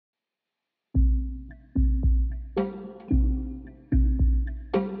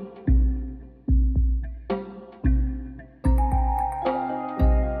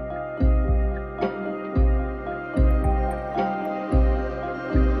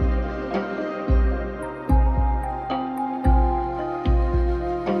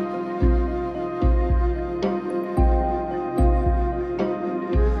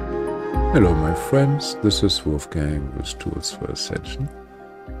Hello my friends, this is Wolfgang with Tools for Ascension,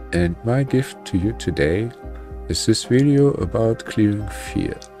 and my gift to you today is this video about clearing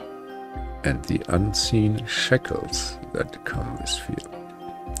fear and the unseen shackles that come with fear.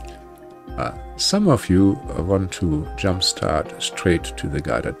 Some of you want to jumpstart straight to the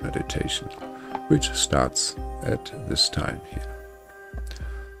guided meditation, which starts at this time here.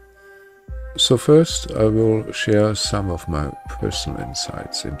 So first I will share some of my personal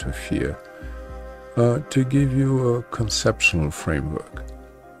insights into fear to give you a conceptual framework,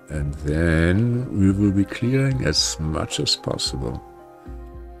 and then we will be clearing as much as possible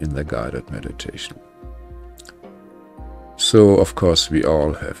in the guided meditation. So of course we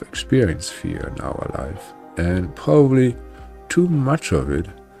all have experienced fear in our life, and probably too much of it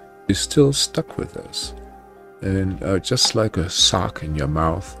is still stuck with us. And just like a sock in your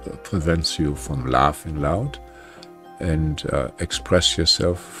mouth prevents you from laughing loud and express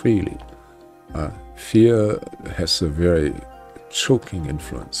yourself freely. Fear has a very choking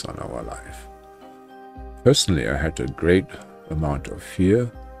influence on our life. Personally, I had a great amount of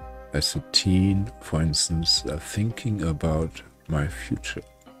fear as a teen, for instance, thinking about my future.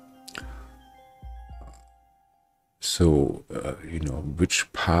 So,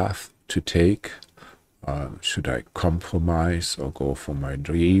 which path to take. Should I compromise or go for my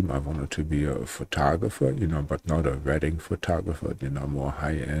dream? I wanted to be a photographer, but not a wedding photographer, more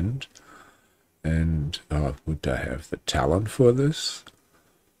high-end. And would I have the talent for this?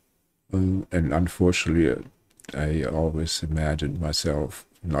 And unfortunately, I always imagined myself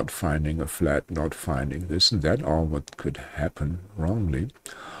not finding a flat, not finding this and that, all what could happen wrongly.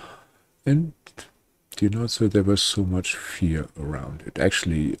 And so there was so much fear around it.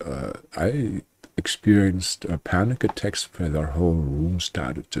 Actually, I experienced panic attacks where the whole room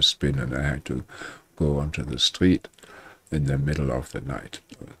started to spin and I had to go onto the street in the middle of the night.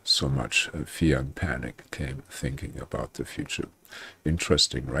 So much fear and panic came thinking about the future.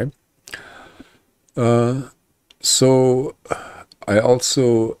 Interesting, right? So I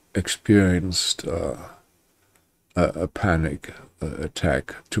also experienced a panic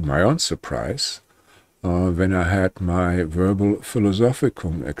attack, to my own surprise, when I had my verbal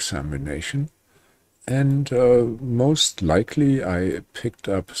philosophicum examination. And most likely I picked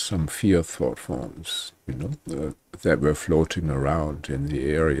up some fear thought forms, that were floating around in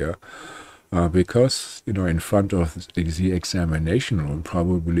the area. Because, in front of the examination room,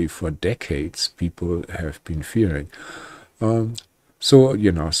 probably for decades, people have been fearing. So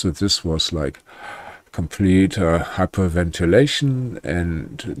this was like complete hyperventilation,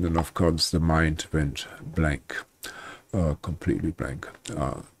 and then of course the mind went blank, completely blank.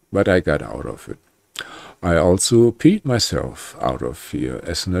 But I got out of it. I also peed myself out of fear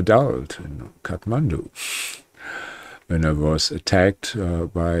as an adult in Kathmandu, when I was attacked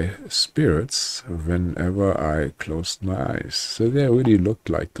by spirits whenever I closed my eyes. So they really looked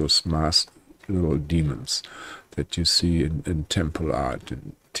like those masked little demons that you see in temple art,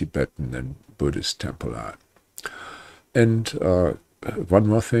 in Tibetan and Buddhist temple art. And one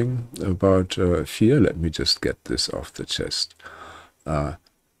more thing about fear, let me just get this off the chest.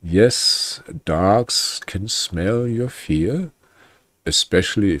 Yes, dogs can smell your fear,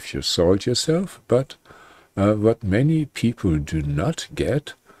 especially if you soiled yourself, but what many people do not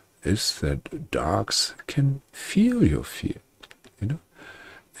get is that dogs can feel your fear,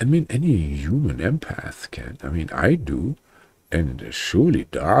 I mean, any human empath can. I mean, I do, and surely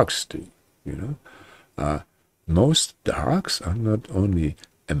dogs do, Most dogs are not only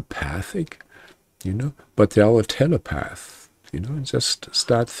empathic, but they are a telepath. Just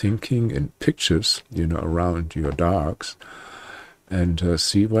start thinking in pictures, around your dogs and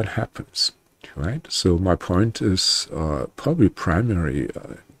see what happens, right? So my point is probably primary,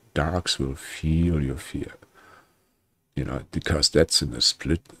 dogs will feel your fear, because that's in a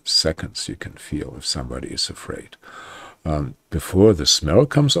split seconds you can feel if somebody is afraid. Before the smell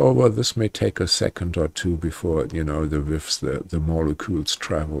comes over, this may take a second or two before, the whiffs, the molecules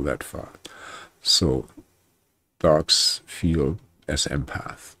travel that far. So dogs feel as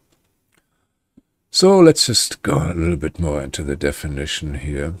empath. So let's just go a little bit more into the definition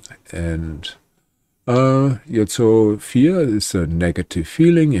here. And so fear is a negative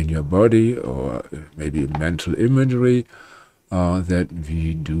feeling in your body, or maybe mental imagery that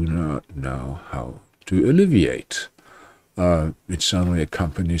we do not know how to alleviate. It generally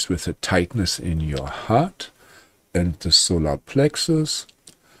accompanies with a tightness in your heart and the solar plexus,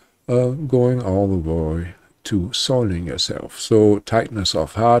 going all the way to soiling yourself. So tightness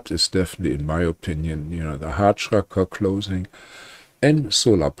of heart is definitely, in my opinion, the heart chakra closing, and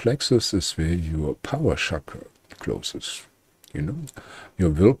solar plexus is where your power chakra closes, your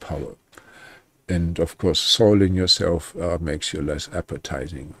willpower. And of course, soiling yourself makes you less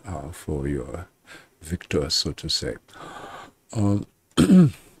appetizing for your victor, so to say. Um,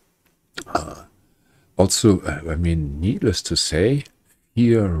 Also, I mean, needless to say,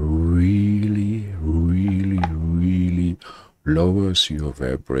 fear really, really, really lowers your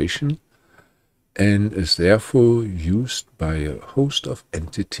vibration and is therefore used by a host of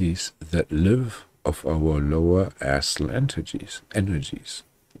entities that live of our lower astral energies,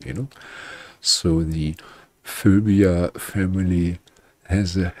 you know. So the phobia family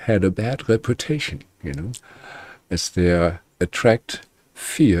has had a bad reputation, as they attract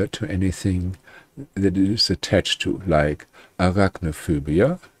fear to anything that it is attached to, like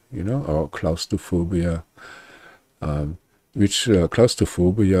arachnophobia, or claustrophobia, which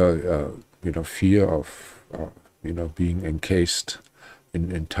claustrophobia, fear of, being encased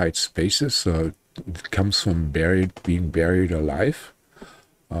in tight spaces. It comes from being buried alive.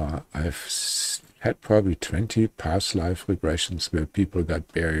 I've had probably 20 past life regressions where people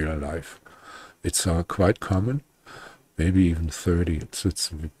got buried alive. It's quite common, maybe even 30.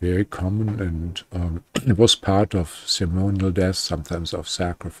 It's very common, and it was part of ceremonial death, sometimes of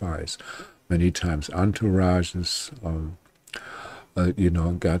sacrifice. Many times entourages,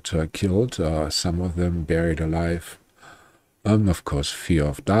 got killed, some of them buried alive. Of course, fear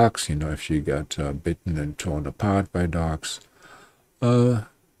of dogs, if you got bitten and torn apart by dogs.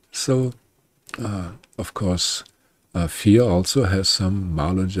 So, of course, fear also has some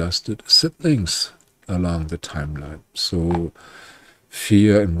maladjusted siblings along the timeline. So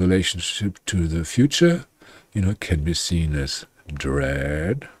fear in relationship to the future, can be seen as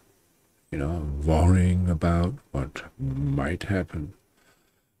dread, worrying about what might happen.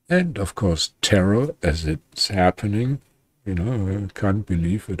 And of course, terror as it's happening, I can't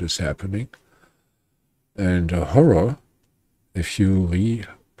believe it is happening. And horror, if you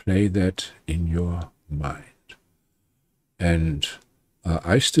replay that in your mind. And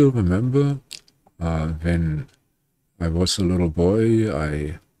I still remember when I was a little boy,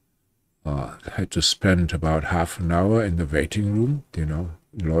 I had to spend about half an hour in the waiting room,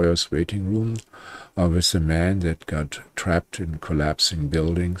 lawyer's waiting room, with a man that got trapped in collapsing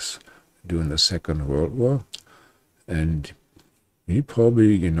buildings during the Second World War. And he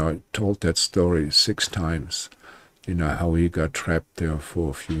probably, told that story 6 times, how he got trapped there for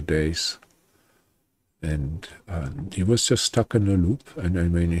a few days. And he was just stuck in a loop. And I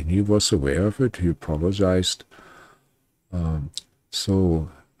mean, he was aware of it. He apologized. So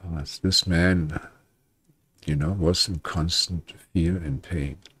this man, was in constant fear and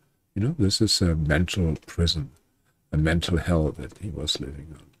pain. This is a mental prison, a mental hell that he was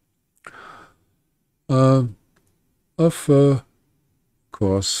living on. Of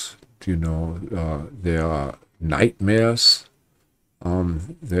course, there are nightmares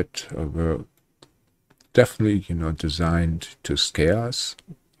that were definitely, designed to scare us.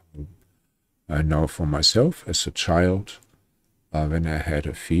 I know for myself, as a child, when I had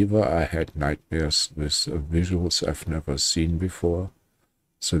a fever, I had nightmares with visuals I've never seen before.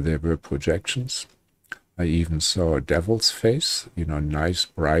 So there were projections. I even saw a devil's face, nice,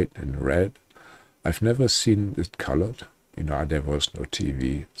 bright and red. I've never seen it colored. There was no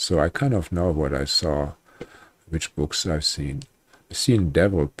TV. So I kind of know what I saw, which books I've seen. I've seen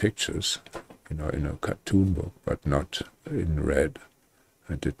devil pictures, in a cartoon book, but not in red.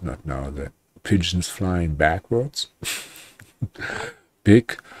 I did not know that. Pigeons flying backwards.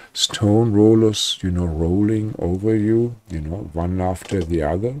 Big stone rollers, rolling over you, one after the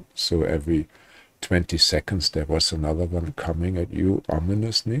other. So every 20 seconds there was another one coming at you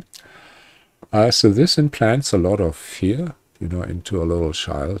ominously. So this implants a lot of fear, into a little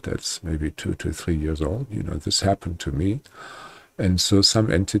child that's maybe 2 to 3 years old. This happened to me. And so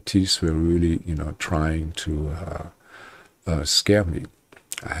some entities were really, trying to scare me,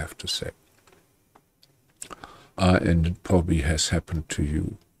 I have to say. And it probably has happened to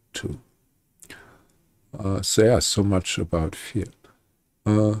you too. So yeah, so much about fear.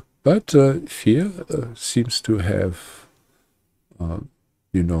 But fear seems to have, an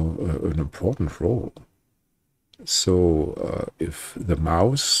important role. So if the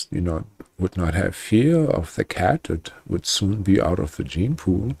mouse, would not have fear of the cat, it would soon be out of the gene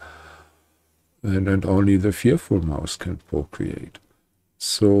pool, and only the fearful mouse can procreate.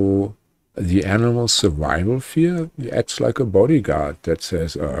 So the animal survival fear acts like a bodyguard that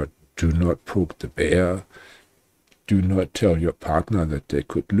says, do not poke the bear, do not tell your partner that they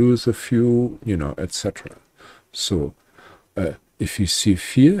could lose a few, etc. So if you see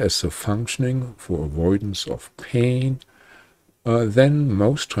fear as a functioning for avoidance of pain, then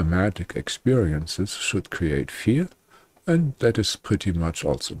most traumatic experiences should create fear, and that is pretty much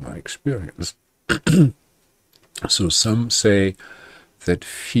also my experience. So some say that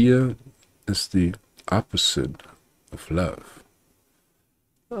fear is the opposite of love.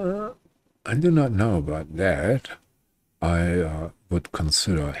 I do not know about that. I would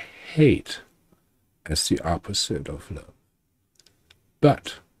consider hate as the opposite of love.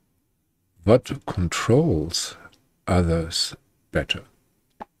 But what controls others better?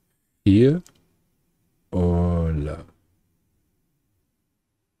 Fear or love?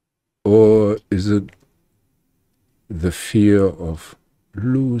 Or is it the fear of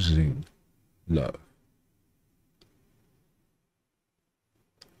losing love?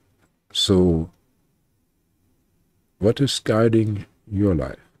 So, what is guiding your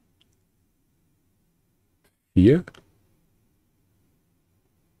life? Fear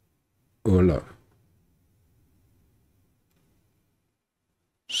or love?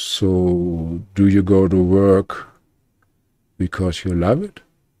 So, do you go to work because you love it,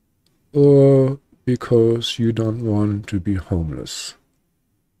 or because you don't want to be homeless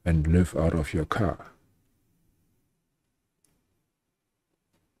and live out of your car?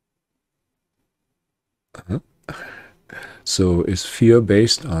 Uh-huh. So is fear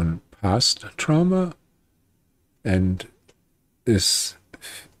based on past trauma, and is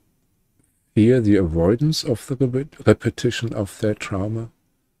fear the avoidance of the repetition of that trauma?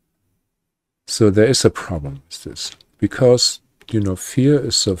 So there is a problem with this, because, fear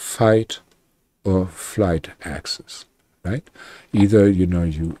is a fight or flight axis, right? Either,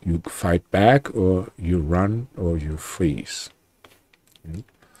 you fight back, or you run, or you freeze.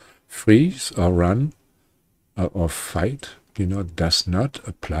 Freeze or run or fight, does not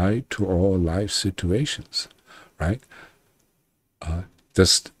apply to all life situations, right?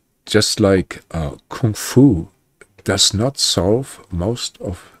 Just like Kung Fu does not solve most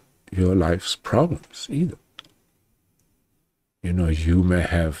of your life's problems either. You may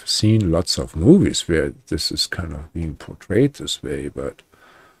have seen lots of movies where this is kind of being portrayed this way, but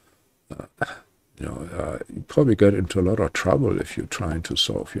you probably get into a lot of trouble if you're trying to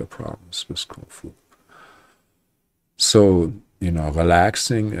solve your problems with Kung Fu. So,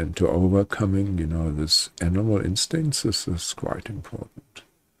 relaxing and to overcoming, this animal instincts is quite important.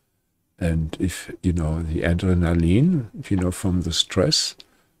 And if, the adrenaline, from the stress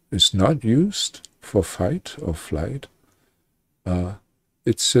is not used for fight or flight,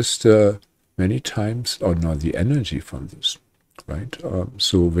 it's just many times, or no, the energy from this, right?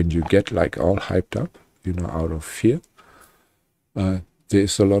 So when you get like all hyped up, out of fear, there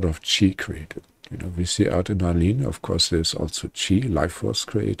is a lot of chi created. We see adrenaline, of course, there's also chi, life force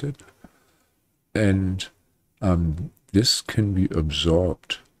created. And this can be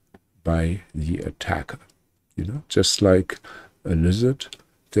absorbed by the attacker, just like a lizard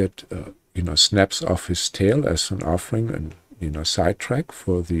that, snaps off his tail as an offering and, sidetrack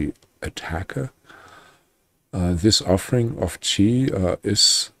for the attacker. This offering of chi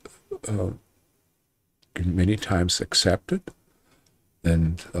is many times accepted.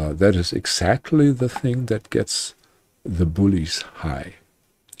 And that is exactly the thing that gets the bullies high,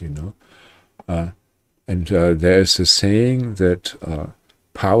 And there is a saying that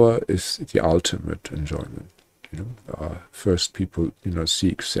power is the ultimate enjoyment. First people,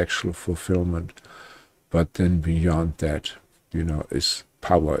 seek sexual fulfillment, but then beyond that, is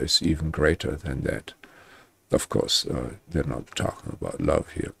power is even greater than that. Of course, they're not talking about love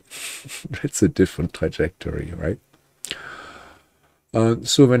here. It's a different trajectory, right?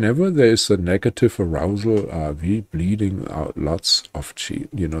 So whenever there is a negative arousal, we bleeding out lots of chi.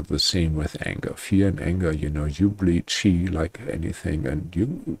 The same with anger. Fear and anger, you bleed chi like anything, and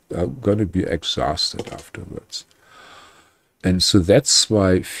you are going to be exhausted afterwards. And so that's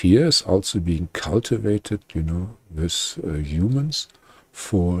why fear is also being cultivated, with humans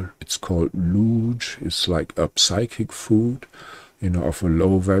for, it's called luge. It's like a psychic food, of a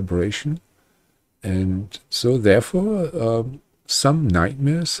low vibration. And so therefore, some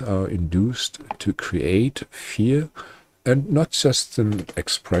nightmares are induced to create fear, and not just an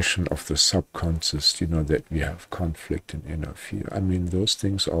expression of the subconscious, that we have conflict and inner fear. I mean, those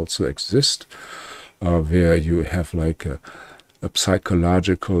things also exist, where you have like a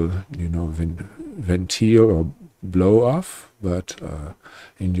psychological, ventil or blow off, but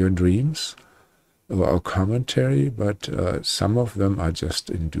in your dreams, or commentary, but some of them are just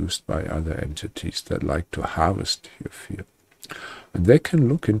induced by other entities that like to harvest your fear. And they can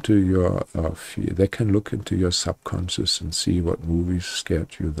look into your fear. They can look into your subconscious and see what movies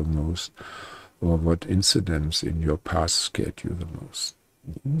scared you the most, or what incidents in your past scared you the most.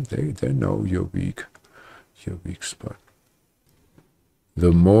 They know your weak spot.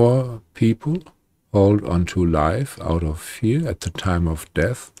 The more people hold on to life out of fear at the time of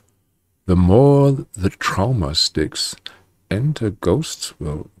death, the more the trauma sticks, and the ghosts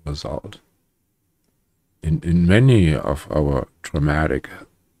will result. In many of our traumatic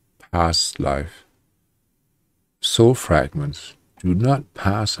past life, soul fragments do not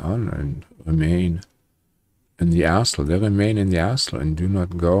pass on and remain in the astral. They remain in the astral and do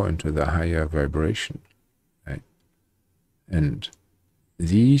not go into the higher vibration. Right? And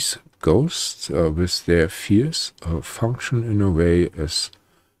these ghosts, with their fears, function in a way as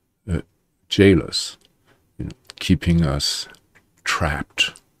jailers, keeping us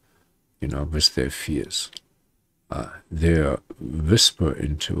trapped, with their fears. They whisper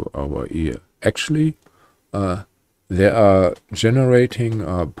into our ear. Actually, they are generating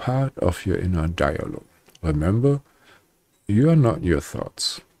a part of your inner dialogue. Remember, you are not your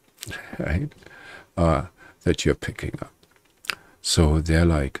thoughts, right? That you're picking up. So they're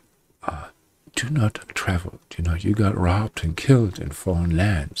like, do not travel. You got robbed and killed in foreign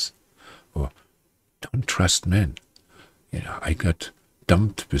lands. Or don't trust men. I got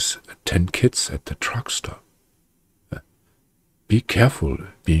dumped with 10 kids at the truck stop. Be careful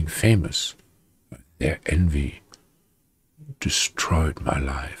being famous. Their envy destroyed my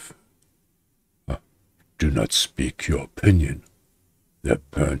life. Do not speak your opinion. They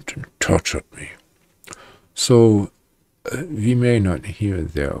burned and tortured me. So we may not hear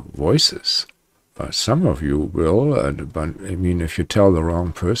their voices. Some of you will, but I mean, if you tell the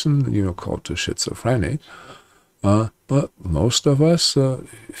wrong person, called to schizophrenic. But most of us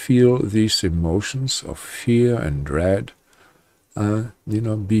feel these emotions of fear and dread,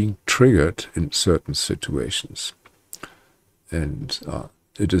 being triggered in certain situations. And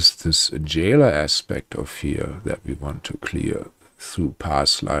it is this jailer aspect of fear that we want to clear through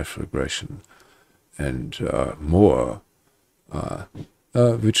past life regression and more,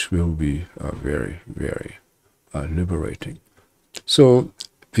 which will be very, very liberating. So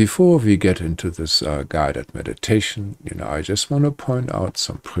before we get into this guided meditation, I just want to point out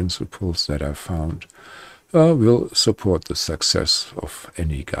some principles that I found will support the success of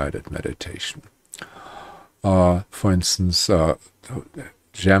any guided meditation. For instance,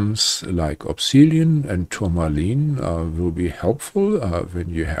 gems like obsidian and tourmaline will be helpful when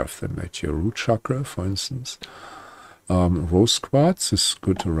you have them at your root chakra, for instance. Rose quartz is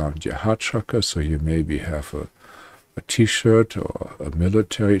good around your heart chakra, so you maybe have a t-shirt or a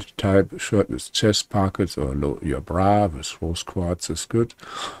military type shirt with chest pockets, or your bra with rose quartz is good.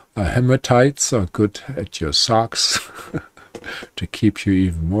 Hematites are good at your socks to keep you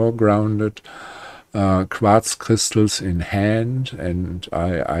even more grounded. Quartz crystals in hand, and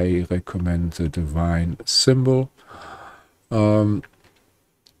I recommend the divine symbol that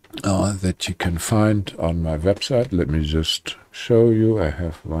you can find on my website. Let me just show you. I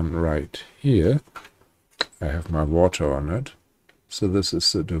have one right here. I have my water on it. So this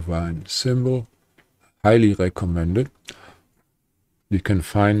is the divine symbol. Highly recommended. You can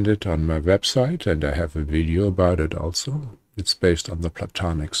find it on my website, and I have a video about it also. It's based on the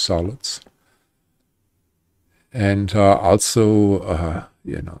Platonic solids. And also,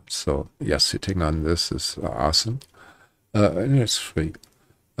 so yeah, sitting on this is awesome. And it's free.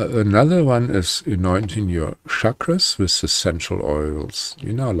 Another one is anointing your chakras with essential oils,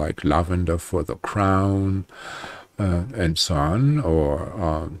 like lavender for the crown, and so on.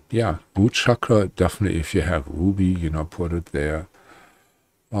 Or, root chakra, definitely if you have ruby, put it there.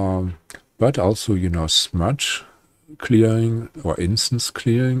 But also, smudge clearing or incense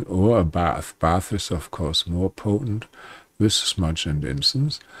clearing, or a bath. Bath is, of course, more potent with smudge and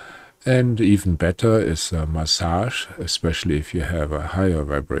incense. And even better is a massage, especially if you have a higher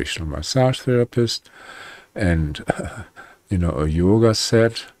vibrational massage therapist, and a yoga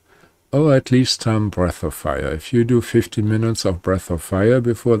set, or at least some breath of fire. If you do 15 minutes of breath of fire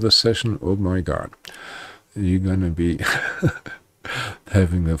before the session, oh my God, you're gonna be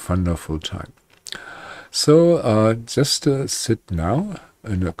having a wonderful time. So just sit now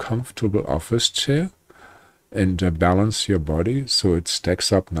in a comfortable office chair, and balance your body so it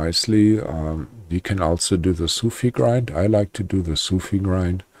stacks up nicely. You can also do the Sufi grind. I like to do the Sufi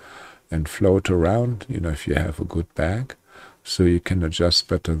grind and float around, if you have a good bag, so you can adjust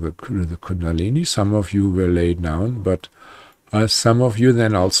better the Kundalini. Some of you will lay down, but some of you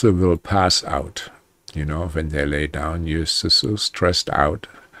then also will pass out. When they lay down, you're so stressed out.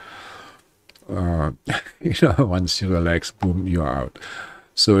 Once you relax, boom, you're out.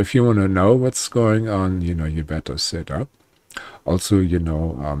 So if you want to know what's going on, you better sit up. Also,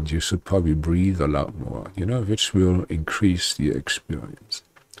 you should probably breathe a lot more, which will increase the experience.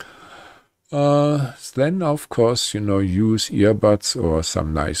 Then, of course, use earbuds or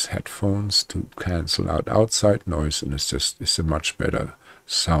some nice headphones to cancel out outside noise, and it's a much better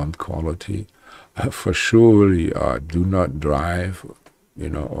sound quality. For sure, do not drive,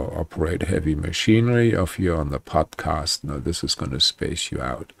 or operate heavy machinery. If you're on the podcast, no, this is going to space you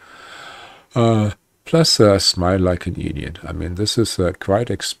out. Plus, smile like an idiot. I mean, this is quite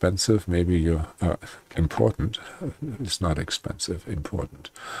expensive. Maybe you're important. It's not expensive, important.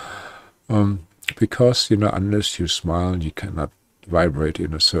 Because, unless you smile, you cannot vibrate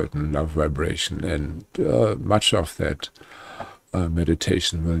in a certain love vibration. And much of that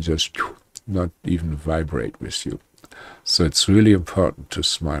meditation will just not even vibrate with you. So it's really important to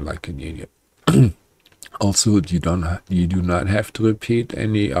smile like an idiot. Also, you do not have to repeat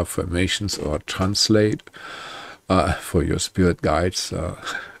any affirmations or translate for your spirit guides.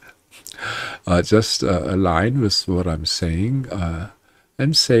 Just align with what I'm saying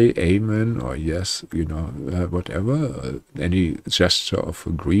and say amen or yes, whatever, any gesture of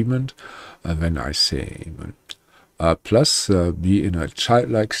agreement when I say amen. Plus, be in a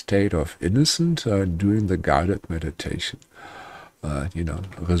childlike state of innocence during the guided meditation.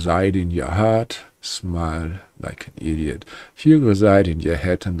 Reside in your heart, smile like an idiot. If you reside in your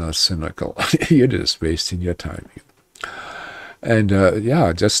head and are cynical, you're just wasting your time. And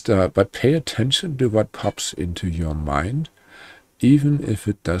but pay attention to what pops into your mind, even if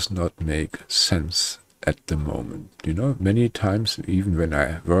it does not make sense at the moment. Many times, even when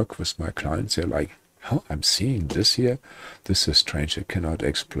I work with my clients, they're like, "Oh, I'm seeing this here. This is strange. I cannot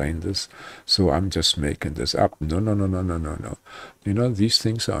explain this. So I'm just making this up." No. These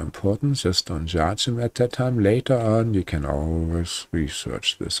things are important. Just don't judge them at that time. Later on, you can always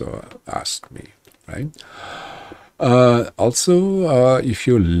research this or ask me, right? Also, if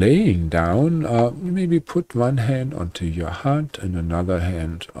you're laying down, maybe put one hand onto your heart and another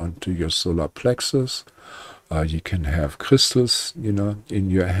hand onto your solar plexus. You can have crystals, in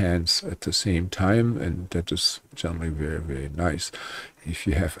your hands at the same time, and that is generally very, very nice. If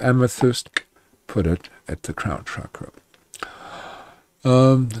you have amethyst, put it at the crown chakra.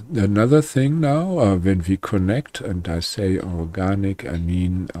 Another thing now, when we connect, and I say organic, I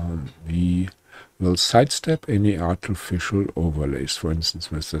mean we will sidestep any artificial overlays. For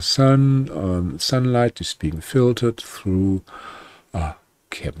instance, with the sun, sunlight is being filtered through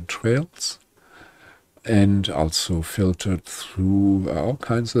chemtrails, and also filtered through all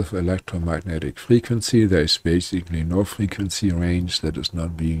kinds of electromagnetic frequency. There is basically no frequency range that is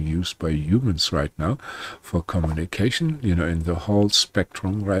not being used by humans right now for communication, in the whole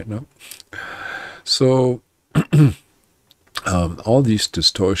spectrum right now. So all these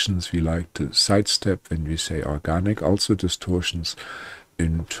distortions we like to sidestep when we say organic, also distortions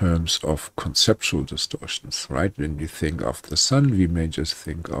in terms of conceptual distortions, right? When we think of the sun, we may just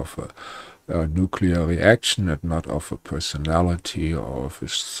think of a nuclear reaction and not of a personality or of a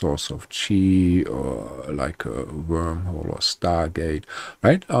source of chi or like a wormhole or stargate,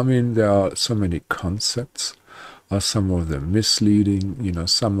 right? I mean, there are so many concepts, some of them misleading,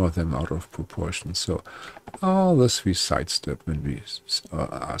 some of them out of proportion. So all this we sidestep when we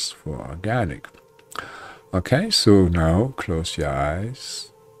ask for organic. Okay, so now close your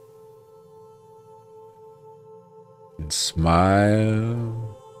eyes and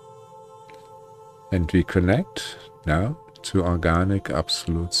smile. And we connect now to organic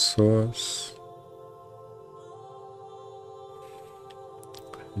absolute source,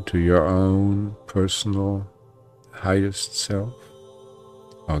 to your own personal highest self,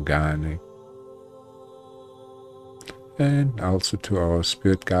 organic, and also to our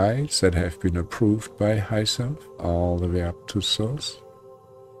spirit guides that have been approved by High Self, all the way up to source,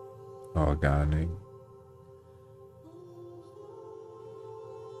 organic.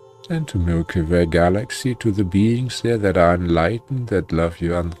 And to Milky Way galaxy, to the beings there that are enlightened, that love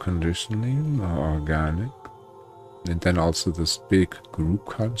you unconditionally, organic. And then also this big group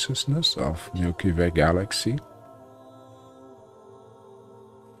consciousness of Milky Way galaxy.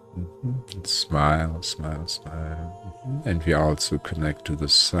 And smile, smile, smile. And we also connect to the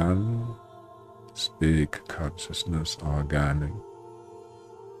sun, this big consciousness, organic.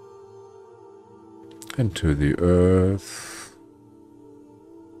 And to the earth,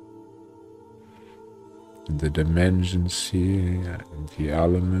 the dimensions here, and the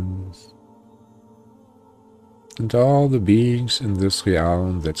elements, and all the beings in this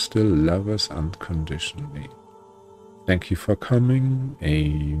realm that still love us unconditionally. Thank you for coming.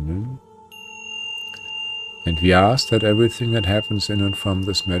 Amen. And we ask that everything that happens in and from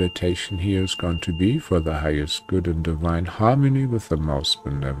this meditation here is going to be for the highest good and divine harmony with the most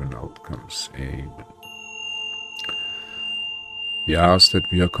benevolent outcomes. Amen. We ask that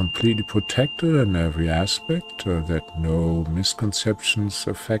we are completely protected in every aspect, that no misconceptions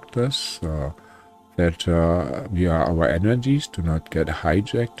affect us, that our energies do not get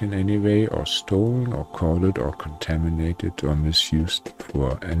hijacked in any way or stolen or colored or contaminated or misused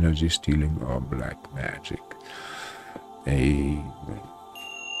for energy stealing or black magic. Amen.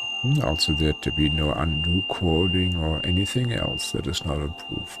 Also there to be no undue coding or anything else that is not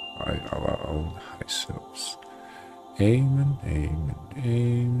approved by our own high selves. Amen, amen,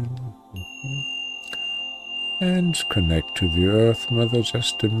 amen. And connect to the Earth Mother.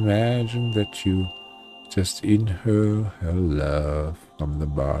 Just imagine that you just inhale her love from the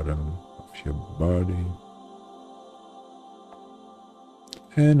bottom of your body.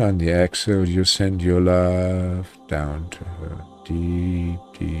 And on the exhale, you send your love down to her, deep,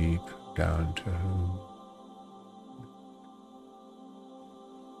 deep down to her.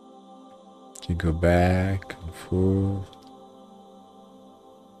 You go back and forth.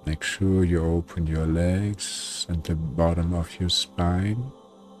 Make sure you open your legs and the bottom of your spine.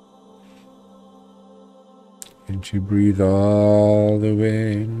 And you breathe all the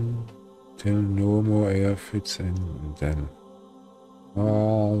way in till no more air fits in, and then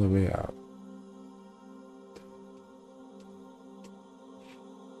all the way out.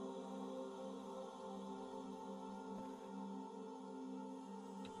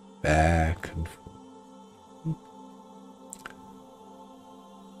 Back and forth.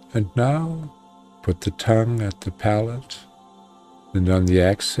 And now, put the tongue at the palate, and on the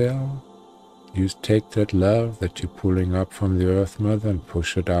exhale, you take that love that you're pulling up from the Earth Mother and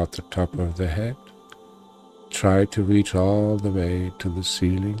push it out the top of the head. Try to reach all the way to the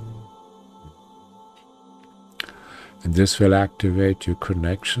ceiling. And this will activate your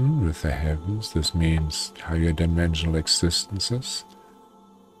connection with the heavens. This means higher dimensional existences.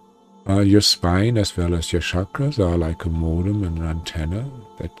 Your spine as well as your chakras are like a modem and an antenna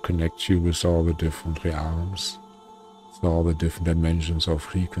that connects you with all the different realms, all the different dimensions of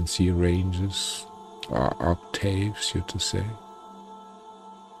frequency ranges, or octaves, you to say.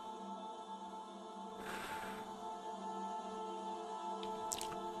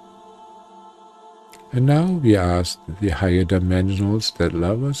 And now we ask the higher dimensionals that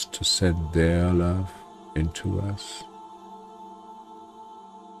love us to send their love into us.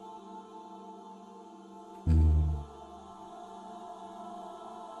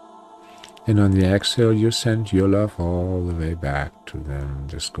 And on the exhale, you send your love all the way back to them.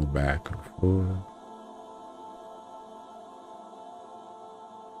 Just go back and forth.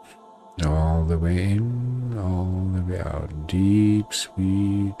 All the way in, all the way out. Deep,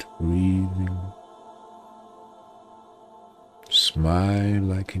 sweet breathing. Smile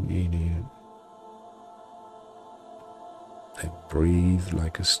like an idiot. And breathe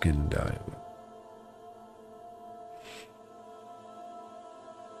like a skin diver.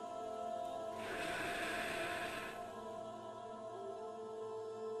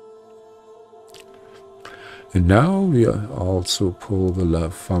 And now we also pull the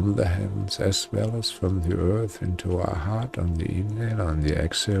love from the heavens as well as from the earth into our heart. On the inhale, on the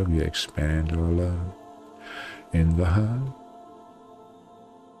exhale, we expand our love in the heart.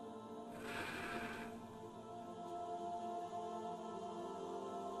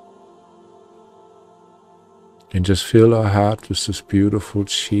 And just fill our heart with this beautiful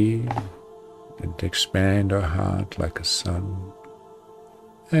chi and expand our heart like a sun.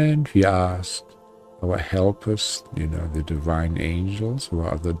 And we ask our helpers, the divine angels or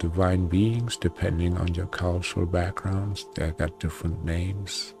other divine beings, depending on your cultural backgrounds. They've got different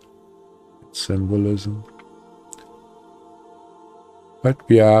names, symbolism. But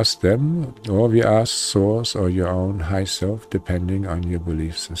we ask them, or we ask Source or your own high self, depending on your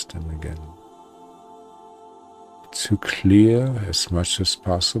belief system again, to clear as much as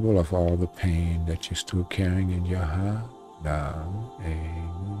possible of all the pain that you're still carrying in your heart. Now,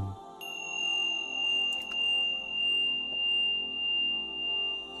 amen.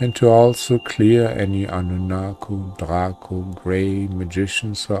 And to also clear any Anunnaki, Draco, Grey,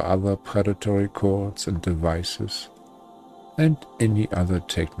 magicians or other predatory courts and devices, and any other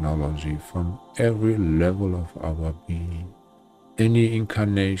technology from every level of our being, any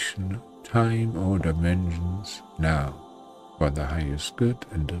incarnation, time or dimensions, now, for the highest good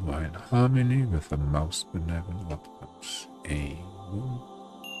and divine harmony with the most benevolent outcomes. Amen.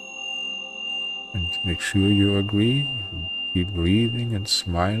 And make sure you agree. Keep breathing and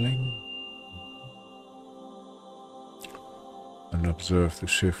smiling. And observe the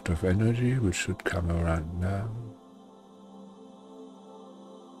shift of energy which should come around now.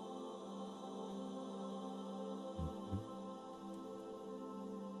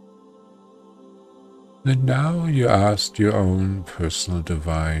 And now you ask your own personal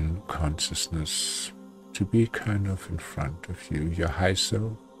divine consciousness to be kind of in front of you, your high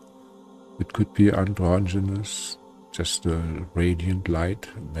self, It could be androgynous, just a radiant light.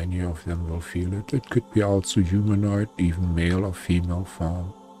 Many of them will feel it. It could be also humanoid, even male or female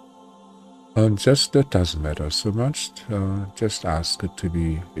form. Just that doesn't matter so much. Just ask it to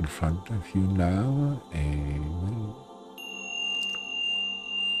be in front of you now. Amen.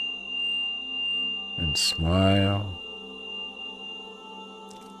 And smile.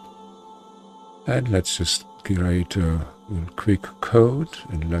 And let's just create a quick code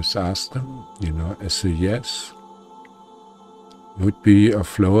and let's ask them, as a yes. Would be a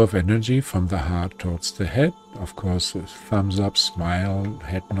flow of energy from the heart towards the head. Of course, thumbs up, smile,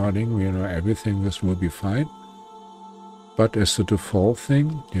 head nodding, everything, this will be fine. But as a default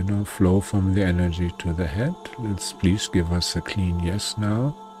thing, flow from the energy to the head. Let's please give us a clean yes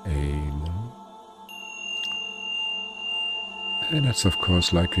now. Amen. And it's of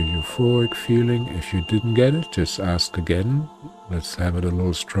course like a euphoric feeling. If you didn't get it, just ask again. Let's have it a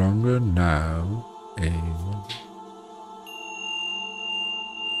little stronger now. Amen.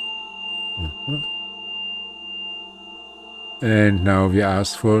 And now we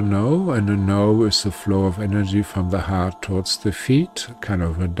ask for a no, and a no is the flow of energy from the heart towards the feet, kind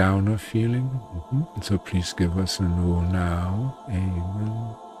of a downer feeling. So please give us a no now.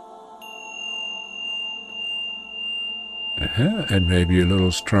 Amen. And maybe a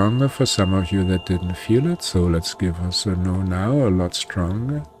little stronger for some of you that didn't feel it. So let's give us a no now, a lot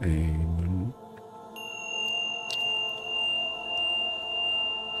stronger. Amen.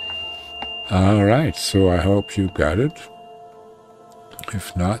 All right, so I hope you got it.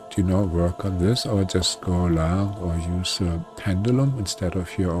 If not, work on this, or just go along, or use a pendulum instead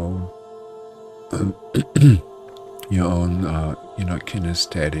of your own,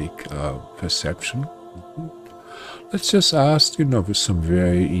 kinesthetic perception. Let's just ask, with some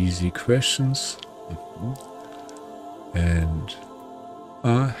very easy questions. And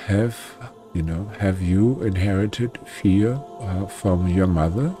have you inherited fear from your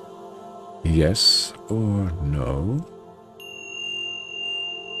mother? Yes or no?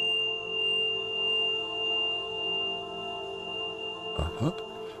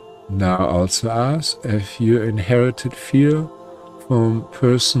 Now also ask if you inherited fear from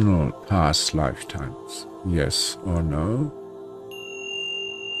personal past lifetimes. Yes or no?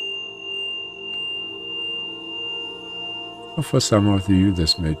 For some of you,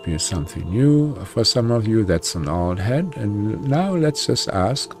 this may be something new. For some of you, that's an old head. And now let's just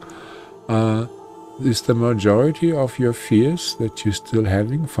ask, is the majority of your fears that you're still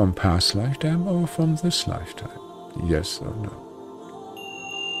having from past lifetime or from this lifetime? Yes or no?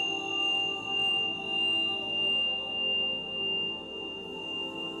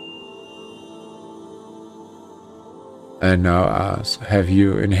 And now ask, have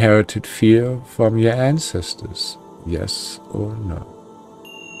you inherited fear from your ancestors? Yes or no?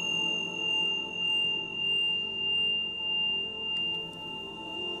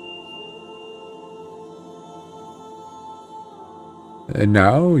 And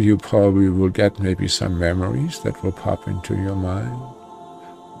now you probably will get maybe some memories that will pop into your mind,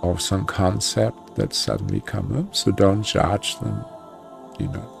 or some concept that suddenly come up. So don't judge them,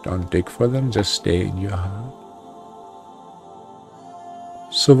 don't dig for them, just stay in your heart.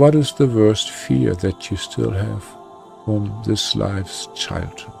 So what is the worst fear that you still have from this life's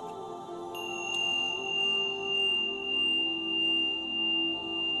childhood?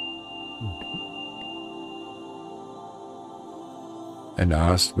 And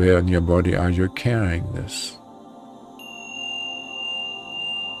ask, where in your body are you carrying this?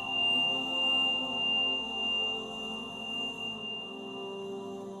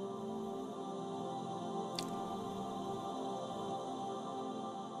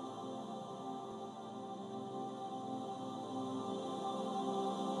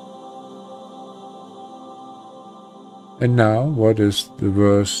 And now, what is the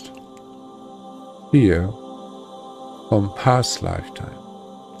worst fear from past lifetime,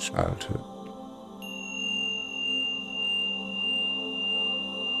 childhood?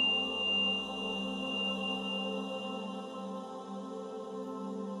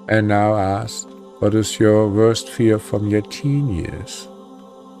 And now ask, what is your worst fear from your teen years?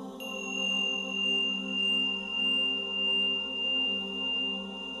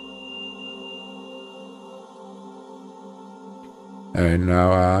 And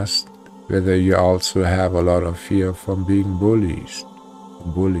now ask whether you also have a lot of fear from being bullies.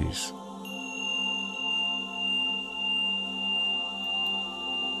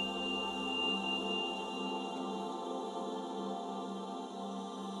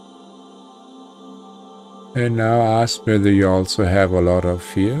 And now ask whether you also have a lot of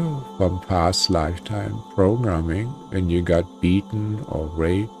fear from past lifetime programming when you got beaten or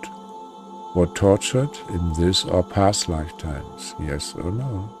raped or tortured in this or past lifetimes? Yes or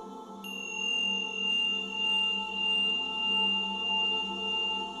no?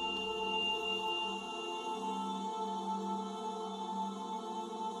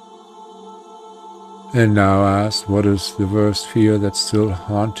 And now ask, what is the worst fear that's still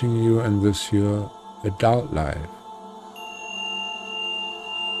haunting you in this your adult life?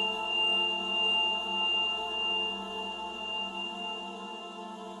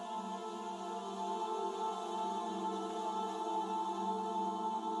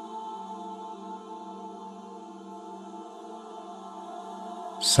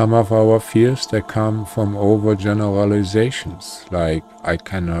 Some of our fears, they come from overgeneralizations, like I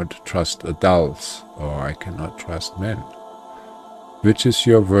cannot trust adults or I cannot trust men. Which is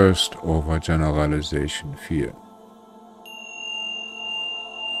your worst overgeneralization fear?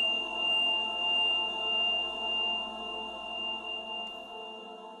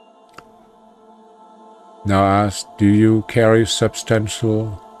 Now ask, do you carry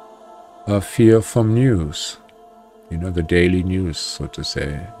substantial fear from news? You know, the daily news, so to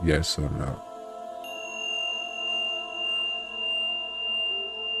say, yes or no?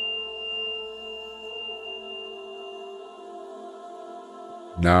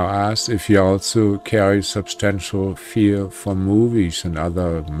 Now ask if you also carry substantial fear from movies and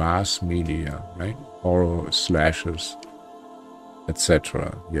other mass media, right? Horror, slashers,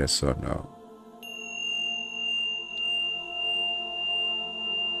 etc. Yes or no?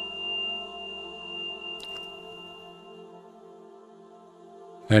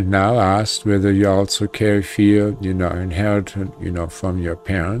 And now ask whether you also carry fear, inherited, from your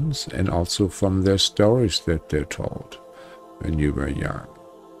parents and also from their stories that they're told when you were young.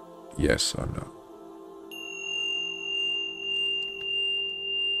 Yes or no?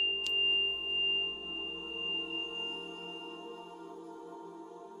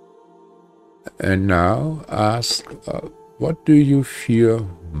 And now ask, what do you fear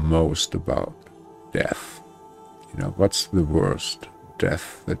most about death? What's the worst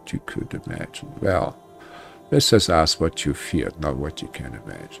death that you could imagine? Well, let's just ask what you fear, not what you can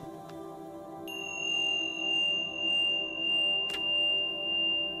imagine.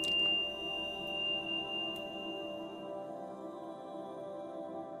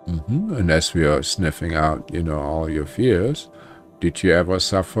 And as we are sniffing out, all your fears, did you ever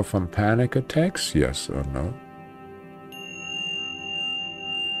suffer from panic attacks? Yes or no?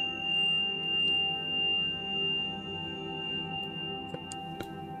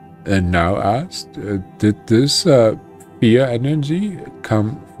 And now ask, did this fear energy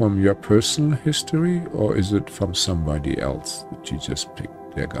come from your personal history, or is it from somebody else that you just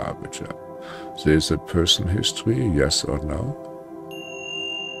picked their garbage up? So is it personal history, yes or no?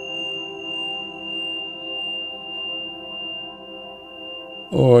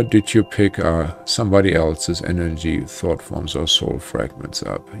 Or did you pick somebody else's energy, thought forms, or soul fragments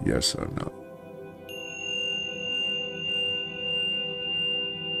up, yes or no?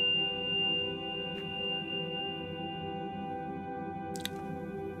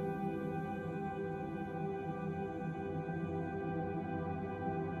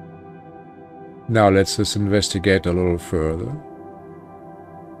 Now let's just investigate a little further.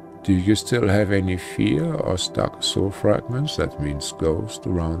 Do you still have any fear or stuck soul fragments, that means ghost,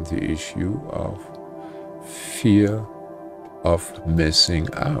 around the issue of fear of missing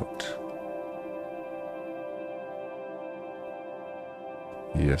out?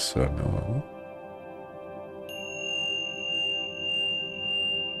 Yes or no?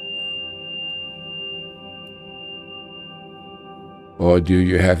 Or do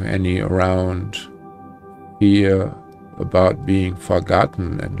you have any around fear about being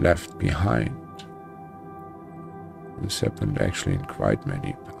forgotten and left behind? This happened actually in quite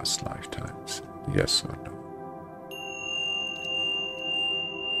many past lifetimes. Yes or no?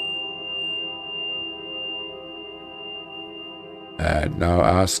 And now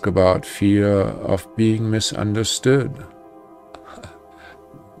ask about fear of being misunderstood.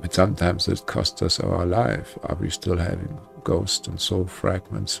 But sometimes it costs us our life. Are we still having ghosts and soul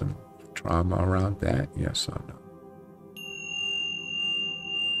fragments and trauma around that? Yes or no?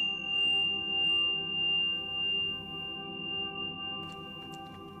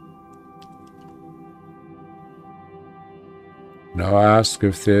 Now ask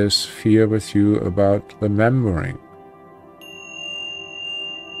if there's fear with you about remembering.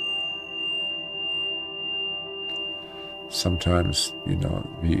 Sometimes,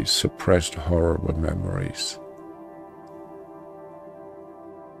 we suppressed horrible memories.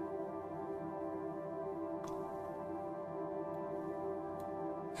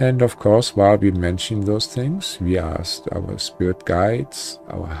 And of course, while we mention those things, we asked our spirit guides,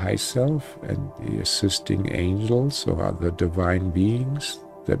 our high self, and the assisting angels or other divine beings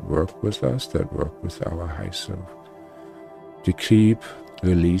that work with us, that work with our high self, to keep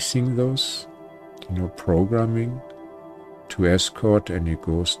releasing those, programming to escort any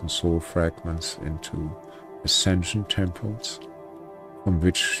ghost and soul fragments into ascension temples, from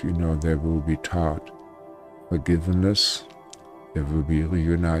which, they will be taught forgiveness. They will be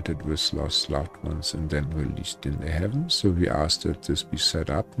reunited with lost loved ones and then released in the heavens. So we ask that this be set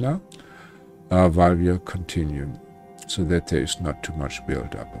up now while we are continuing, so that there is not too much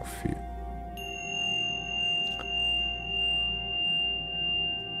build-up of fear.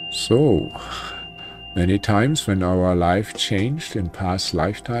 So, many times when our life changed in past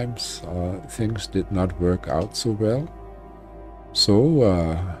lifetimes, things did not work out so well.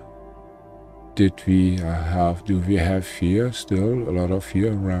 So, do we have fear still? A lot of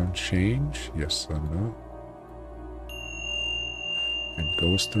fear around change? Yes or no? And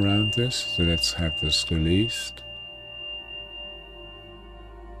ghost around this? So let's have this released.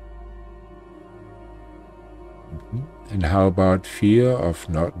 And how about fear of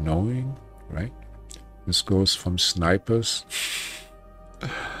not knowing, right? This goes from snipers,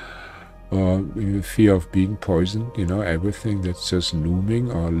 or fear of being poisoned, everything that's just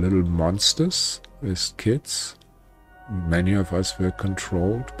looming, or little monsters as kids. Many of us were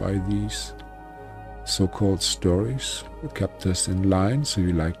controlled by these so-called stories, kept us in line, so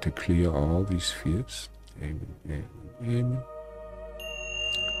we like to clear all these fears. Amen, amen, amen.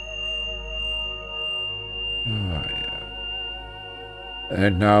 Yeah.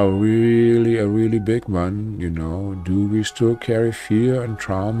 And now really a really big one, do we still carry fear and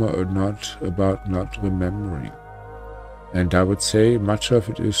trauma or not about not remembering? And I would say much of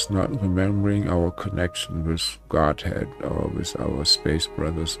it is not remembering our connection with Godhead or with our space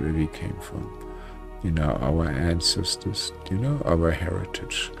brothers where we came from, our ancestors, our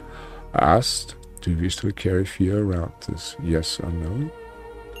heritage. Asked, do we still carry fear around this? Yes or no?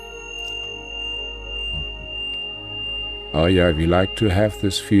 Oh yeah, we like to have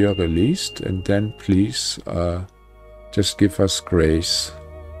this fear released, and then please just give us grace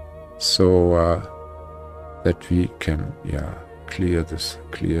so that we can clear this,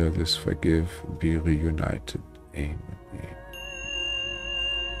 forgive, be reunited. Amen.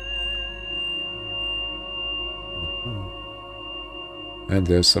 And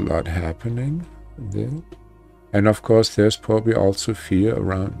there's a lot happening there. And of course, there's probably also fear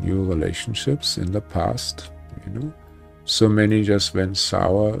around new relationships in the past, So many just went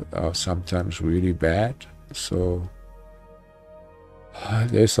sour, or sometimes really bad. So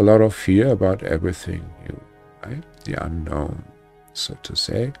there's a lot of fear about everything new, right? The unknown, so to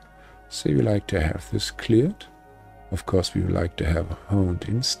say. So we like to have this cleared. Of course, we would like to have honed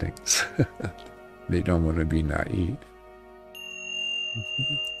instincts. They don't want to be naive.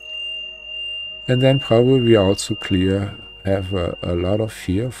 And then probably we also have a lot of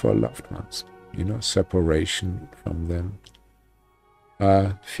fear for loved ones. Separation from them,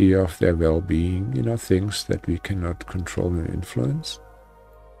 fear of their well-being, things that we cannot control and influence.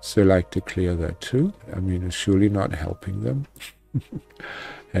 So I like to clear that too. I mean, it's surely not helping them,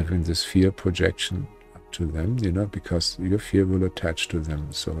 having this fear projection up to them, because your fear will attach to them.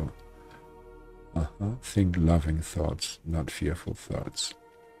 So think loving thoughts, not fearful thoughts.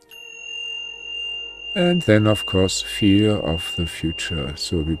 And then, of course, fear of the future.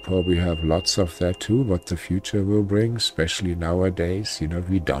 So we probably have lots of that too, what the future will bring, especially nowadays.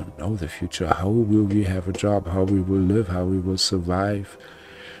 We don't know the future. How will we have a job? How we will live? How we will survive?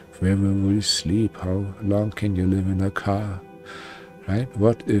 Where will we sleep? How long can you live in a car? Right?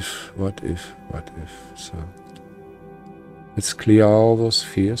 What if? So let's clear all those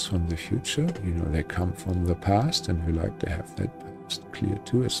fears from the future. They come from the past, and we like to have that clear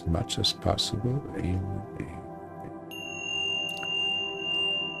too, as much as possible. Amen.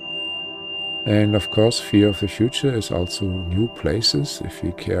 And of course, fear of the future is also new places. If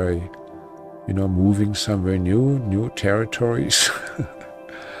we carry, moving somewhere new territories,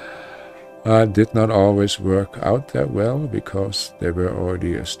 did not always work out that well because there were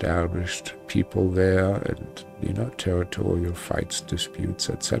already established people there, and territorial fights, disputes,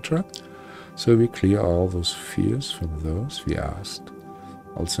 etc. So we clear all those fears from those. We asked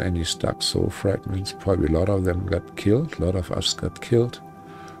also any stuck soul fragments. Probably a lot of them got killed. A lot of us got killed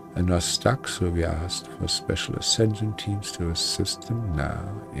and are stuck. So we asked for special ascension teams to assist them now.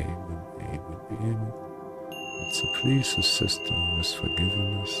 Amen, amen, amen. Also please assist them with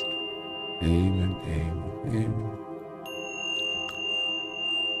forgiveness. Amen, amen, amen.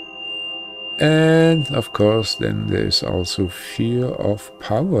 And of course, then there's also fear of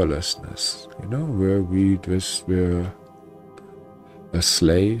powerlessness, where we just were a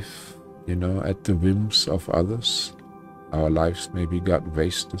slave, at the whims of others. Our lives maybe got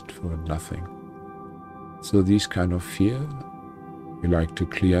wasted for nothing. So these kind of fear, we like to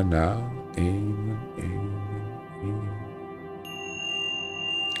clear now. Amen, amen, amen.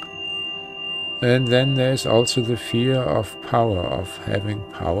 And then there's also the fear of power, of having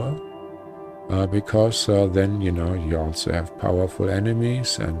power. Because then, you also have powerful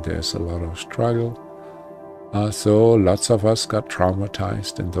enemies and there's a lot of struggle. So lots of us got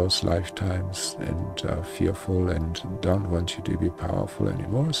traumatized in those lifetimes and fearful and don't want you to be powerful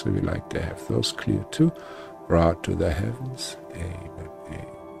anymore. So we like to have those clear too, brought to the heavens. Amen, amen,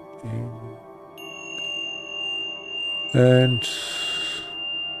 amen. And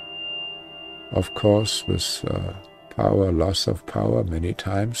of course, with power, loss of power, many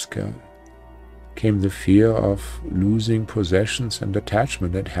times came the fear of losing possessions and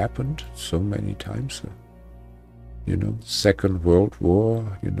attachment. That happened so many times. Second World War,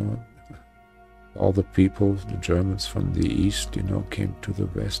 all the people, the Germans from the East, came to the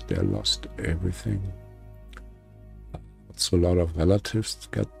West. They lost everything. Also a lot of relatives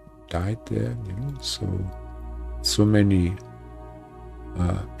died there, so many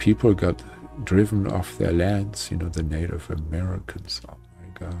people got driven off their lands, the Native Americans. Oh my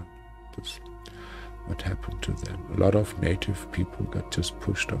God, what happened to them? A lot of native people got just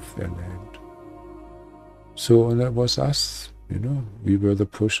pushed off their land. So, and that was us, we were the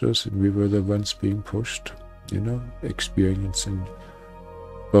pushers and we were the ones being pushed, experiencing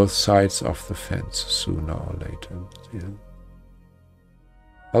both sides of the fence sooner or later,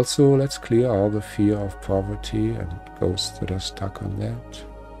 Also, let's clear all the fear of poverty and ghosts that are stuck on that.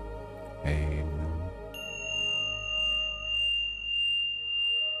 Amen.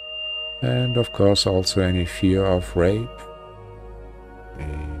 And of course, also any fear of rape.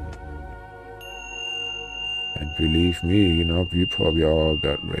 Amen. And believe me, we probably all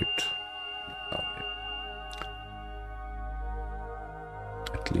got raped.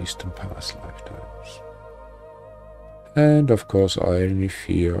 At least in past lifetimes. And of course, any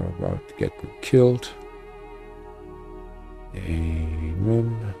fear about getting killed.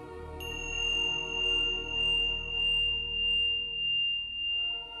 Amen.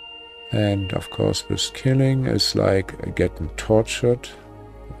 And of course, with killing is like getting tortured.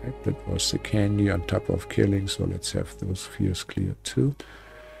 Right? That was the candy on top of killing, so let's have those fears clear too.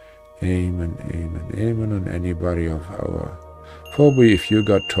 Amen, amen, amen. And anybody of our, probably if you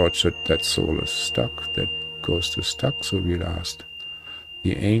got tortured, that soul is stuck, that ghost is stuck. So we'll ask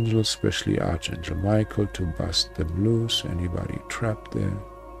the angels, especially Archangel Michael, to bust them loose. Anybody trapped there,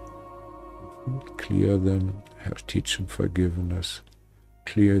 clear them, teach them forgiveness,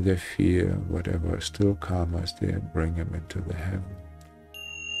 clear their fear, whatever is still karma is there, bring them into the heaven.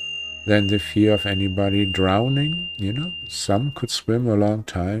 Then the fear of anybody drowning, some could swim a long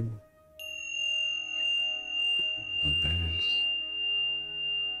time. Amen.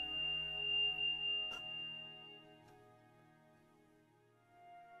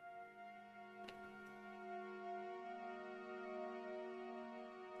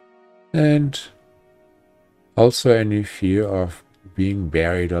 And also any fear of being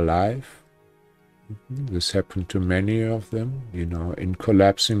buried alive. This happened to many of them, in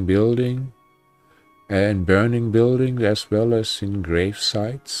collapsing building and burning buildings, as well as in grave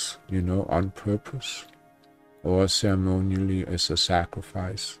sites, on purpose or ceremonially as a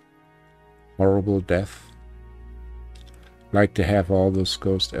sacrifice. Horrible death. Like to have all those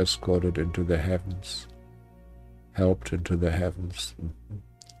ghosts escorted into the heavens, helped into the heavens,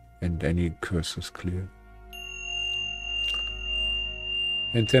 and any curses cleared.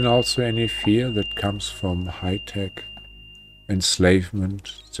 And then also any fear that comes from high-tech enslavement,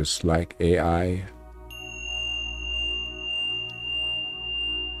 just like AI.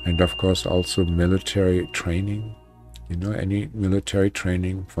 And of course also military training, any military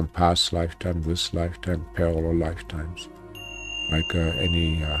training from past lifetime, this lifetime, parallel lifetimes. Like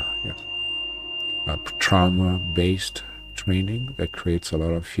any trauma-based training that creates a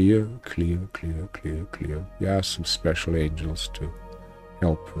lot of fear. Clear, clear, clear, clear. Yeah, some special angels to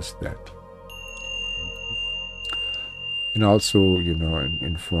help with that. And also,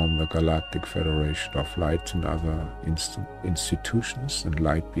 inform the Galactic Federation of Light and other institutions and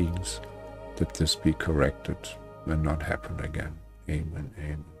light beings that this be corrected and not happen again. Amen,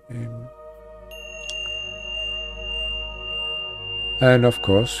 amen, amen. And of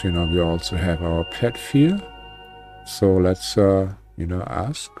course, we also have our pet fear. So let's,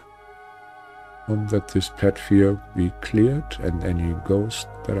 ask. that this pet fear be cleared, and any ghosts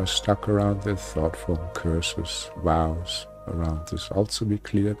that are stuck around this, thought form, curses, vows around this also be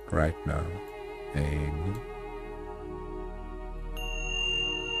cleared right now. Amen.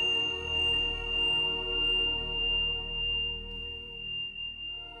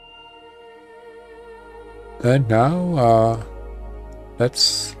 And now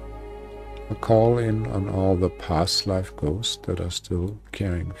let's call in on all the past life ghosts that are still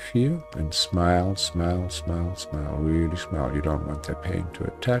carrying fear, and smile, smile, smile, smile, really smile. You don't want their pain to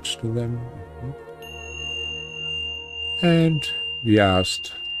attach to them. And we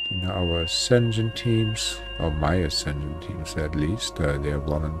asked our ascension teams, or my ascension teams at least, their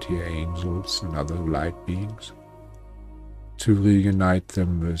volunteer angels and other light beings, to reunite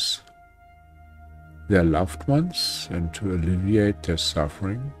them with their loved ones and to alleviate their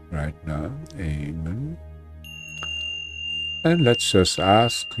suffering right now. Amen. And let's just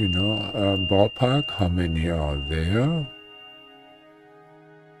ask, ballpark, how many are there?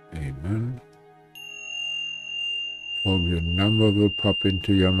 Amen. Probably a number will pop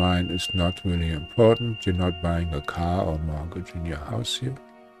into your mind. It's not really important. You're not buying a car or mortgage in your house here.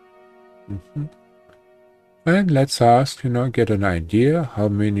 And let's ask, get an idea how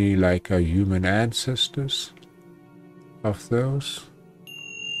many are human ancestors of those.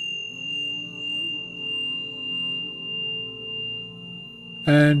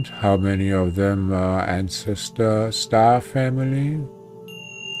 And how many of them are ancestor star family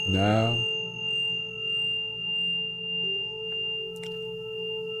now.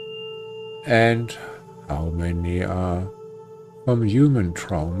 And how many are from human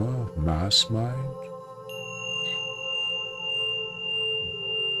trauma, mass mind.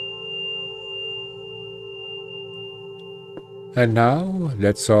 And now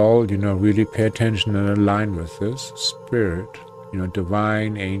let's all, really pay attention and align with this spirit,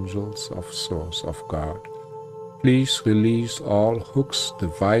 divine angels of source, of God. Please release all hooks,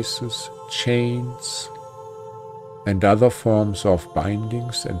 devices, chains, and other forms of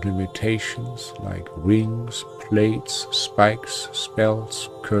bindings and limitations like rings, plates, spikes, spells,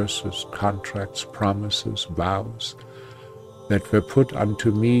 curses, contracts, promises, vows that were put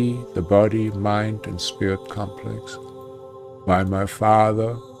unto me, the body, mind, and spirit complex, by my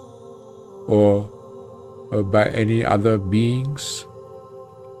father or by any other beings,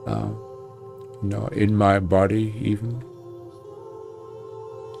 in my body even.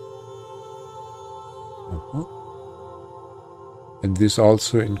 And this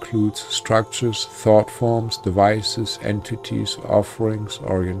also includes structures, thought forms, devices, entities, offerings,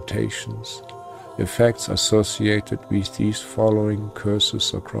 orientations, effects associated with these following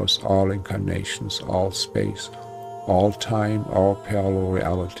curses across all incarnations, all space, all time, all parallel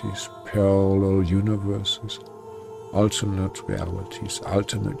realities, parallel universes, alternate realities,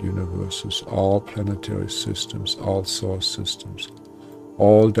 alternate universes, all planetary systems, all source systems,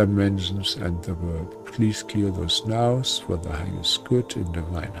 all dimensions and the world. Please clear those nows for the highest good in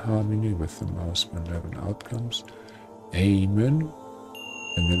divine harmony with the most benevolent outcomes. Amen.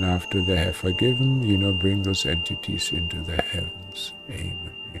 And then after they have forgiven, bring those entities into the heavens.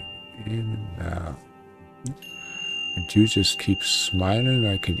 Amen. Amen. Amen. Now. And you just keep smiling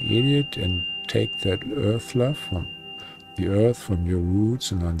like an idiot and take that earth love from the earth, from your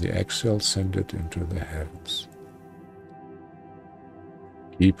roots, and on the exhale send it into the heavens.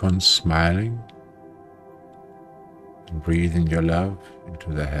 Keep on smiling and breathing your love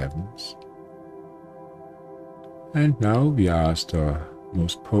into the heavens. And now we ask our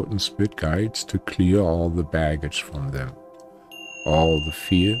most potent spirit guides to clear all the baggage from them, all the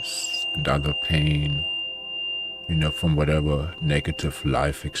fears and other pain, from whatever negative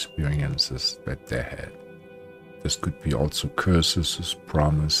life experiences that they had. This could be also curses,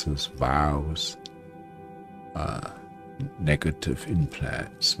 promises, vows, negative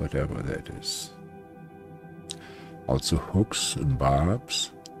implants, whatever that is. Also hooks and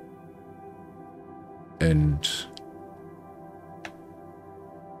barbs, and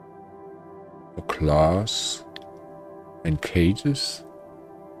claws and cages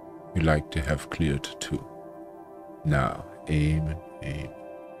we like to have cleared too. Now, amen, amen,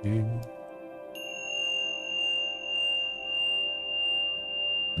 amen.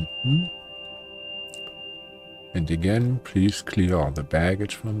 And again, please clear all the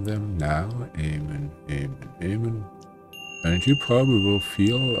baggage from them now. Amen, amen, amen. And you probably will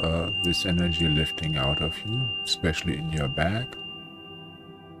feel this energy lifting out of you, especially in your back.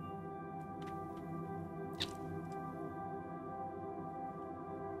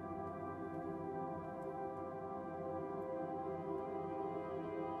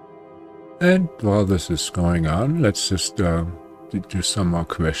 And while this is going on, let's just do some more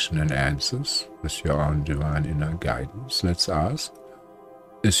question and answers with your own divine inner guidance. Let's ask,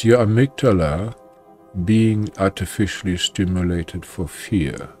 is your amygdala being artificially stimulated for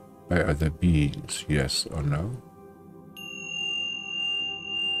fear by other beings, yes or no?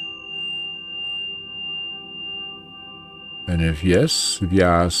 And if yes, we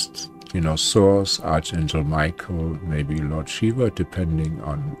asked, Source, Archangel Michael, maybe Lord Shiva, depending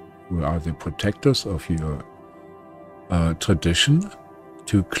on who are the protectors of your tradition,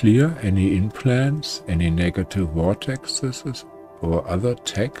 to clear any implants, any negative vortexes, or other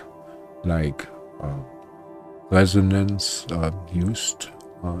tech like resonance used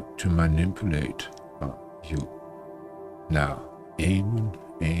to manipulate you. Now, amen,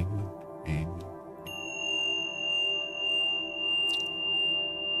 amen, amen.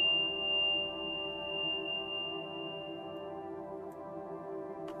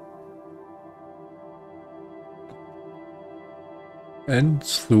 And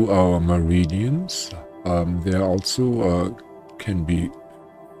through our meridians, there also can be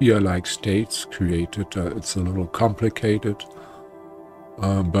fear-like states created. It's a little complicated,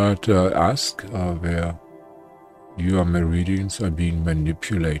 but ask where your meridians are being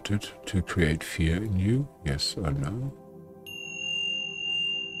manipulated to create fear in you, yes or no.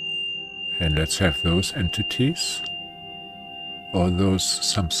 And let's have those entities or those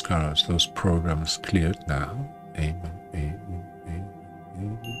samskaras, those programs cleared now. Amen, amen, amen,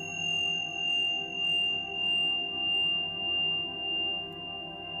 amen.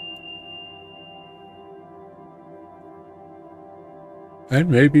 And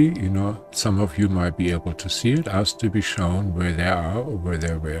maybe, some of you might be able to see it, ask to be shown where they are or where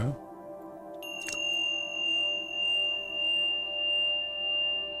they were.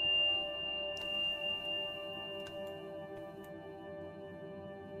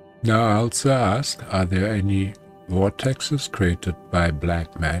 Now I also ask, are there any vortexes created by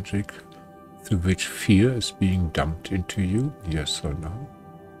black magic through which fear is being dumped into you, yes or no?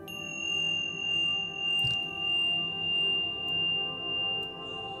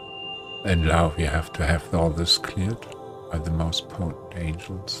 And now we have to have all this cleared by the most potent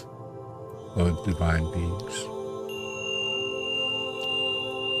angels or divine beings.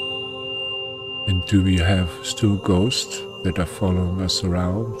 And do we have still ghosts that are following us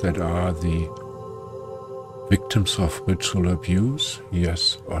around, that are the victims of ritual abuse,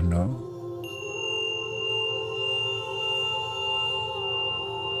 yes or no?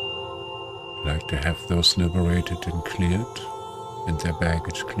 I'd like to have those liberated and cleared, and their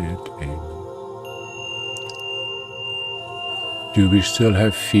baggage cleared. Amen. Do we still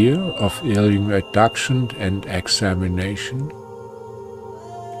have fear of alien abduction and examination?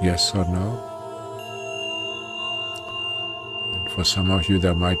 Yes or no? And for some of you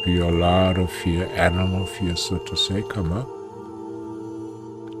there might be a lot of fear, animal fear so to say, come up.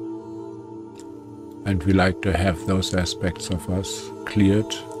 And we like to have those aspects of us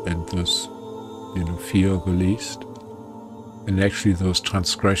cleared and this, fear released. And actually those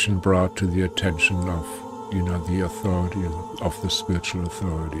transgression brought to the attention of, the authority of the spiritual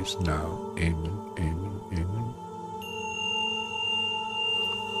authorities now. Amen, amen, amen.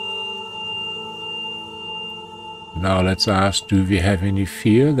 Now let's ask, do we have any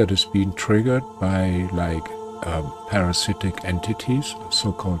fear that is being triggered by parasitic entities,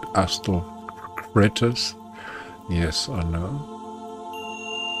 so-called astral critters? Yes or no?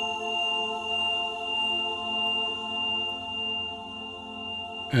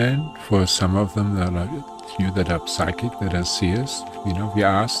 And for some of them, you that are psychic, that are seers, we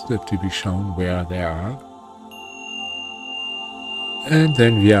ask that to be shown where they are. And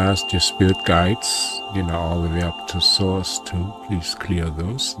then we ask your spirit guides, all the way up to source to please clear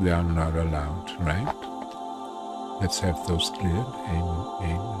those. They are not allowed, right? Let's have those cleared. Amen,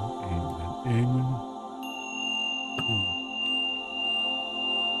 amen, amen, amen.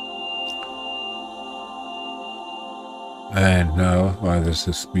 And now, while this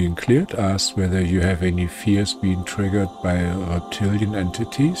is being cleared, ask whether you have any fears being triggered by reptilian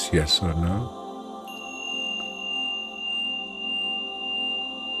entities, yes or no?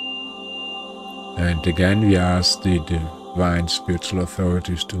 And again, we ask the divine spiritual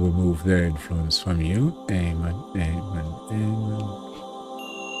authorities to remove their influence from you. Amen, amen, amen.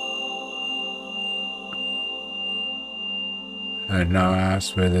 And now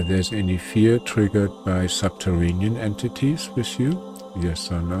ask whether there's any fear triggered by subterranean entities with you, yes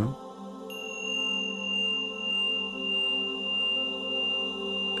or no?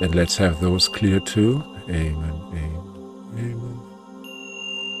 And let's have those clear too. Amen, amen, amen.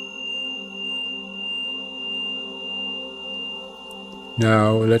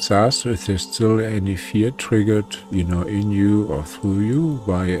 Now let's ask if there's still any fear triggered, in you or through you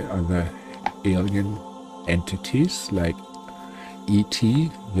by other alien entities like ET,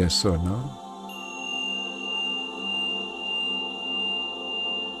 yes or no?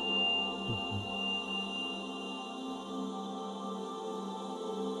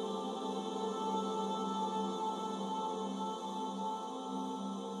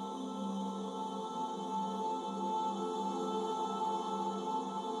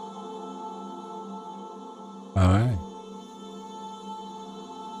 All right.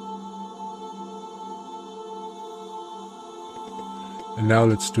 And now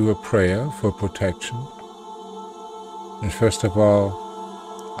let's do a prayer for protection. And first of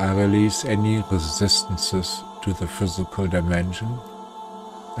all, I release any resistances to the physical dimension,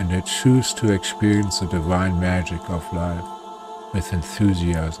 and I choose to experience the divine magic of life with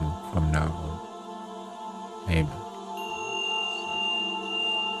enthusiasm from now on. Amen.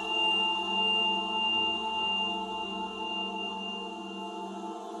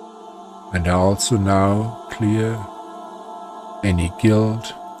 And I also now clear any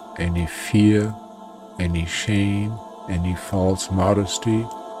guilt, any fear, any shame, any false modesty,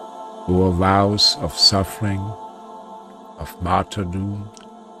 or vows of suffering, of martyrdom,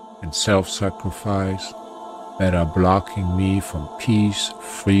 and self-sacrifice that are blocking me from peace,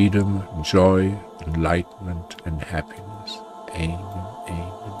 freedom, joy, enlightenment, and happiness. Amen,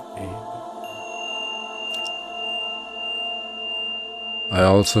 amen, amen. I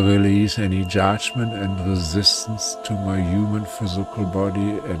also release any judgment and resistance to my human physical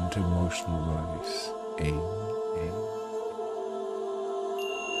body and emotional bodies. Amen, amen.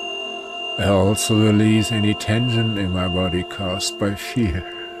 I also release any tension in my body caused by fear.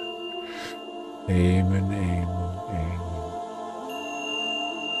 Amen, amen, amen.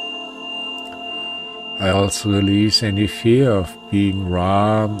 I also release any fear of being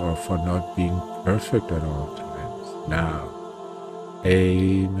wrong or for not being perfect at all times. Now,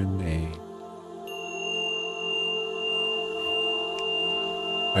 amen, amen.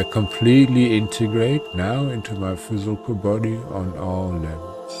 I completely integrate now into my physical body on all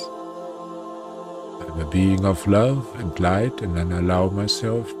levels. I'm a being of love and light, and then allow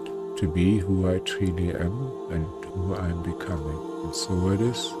myself to be who I truly am and who I'm becoming. And so it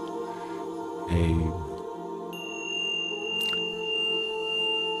is. Amen.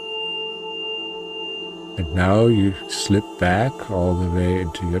 And now you slip back all the way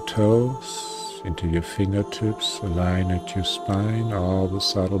into your toes, into your fingertips, align at your spine, all the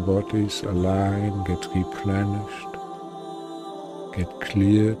subtle bodies align, get replenished, get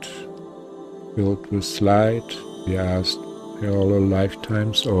cleared, filled with light. We asked parallel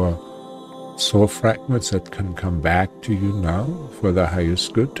lifetimes or soul fragments that can come back to you now for the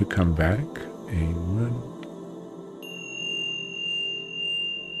highest good to come back. Amen.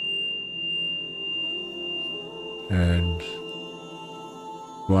 And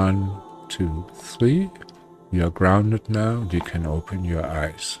 1, 2, 3. You are grounded now. You can open your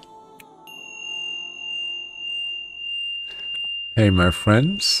eyes. Hey, my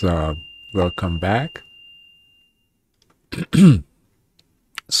friends, welcome back.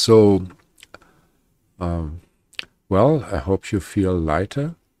 So, well, I hope you feel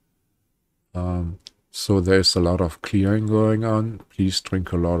lighter. So there's a lot of clearing going on. Please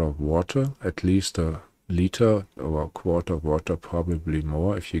drink a lot of water, at least a liter or a quart of water, probably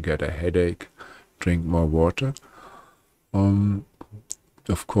more. If you get a headache, drink more water.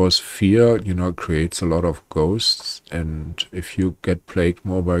 Of course, fear, creates a lot of ghosts, and if you get plagued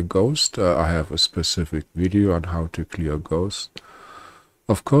more by ghosts, I have a specific video on how to clear ghosts.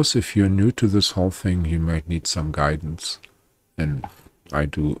 Of course, if you're new to this whole thing, you might need some guidance, and I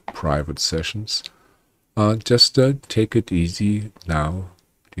do private sessions. Just take it easy now.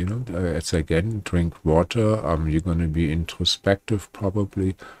 It's again, drink water. You're going to be introspective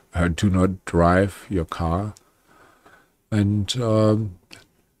probably. Do not drive your car. And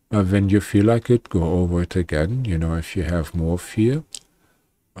when you feel like it, go over it again. If you have more fear,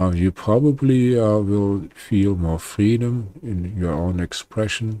 you probably will feel more freedom in your own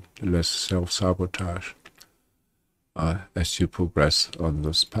expression, less self-sabotage as you progress on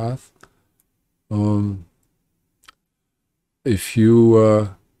this path. If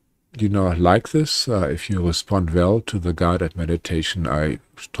you like this, if you respond well to the guided meditation, I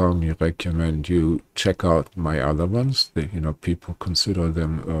strongly recommend you check out my other ones. People consider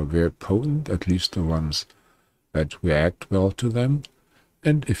them very potent, at least the ones that react well to them.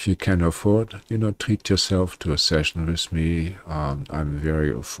 And if you can afford, treat yourself to a session with me. I'm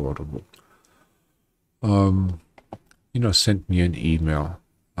very affordable. Send me an email,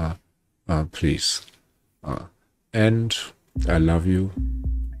 please. And I love you.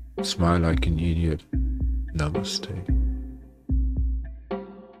 Smile like an idiot. Namaste.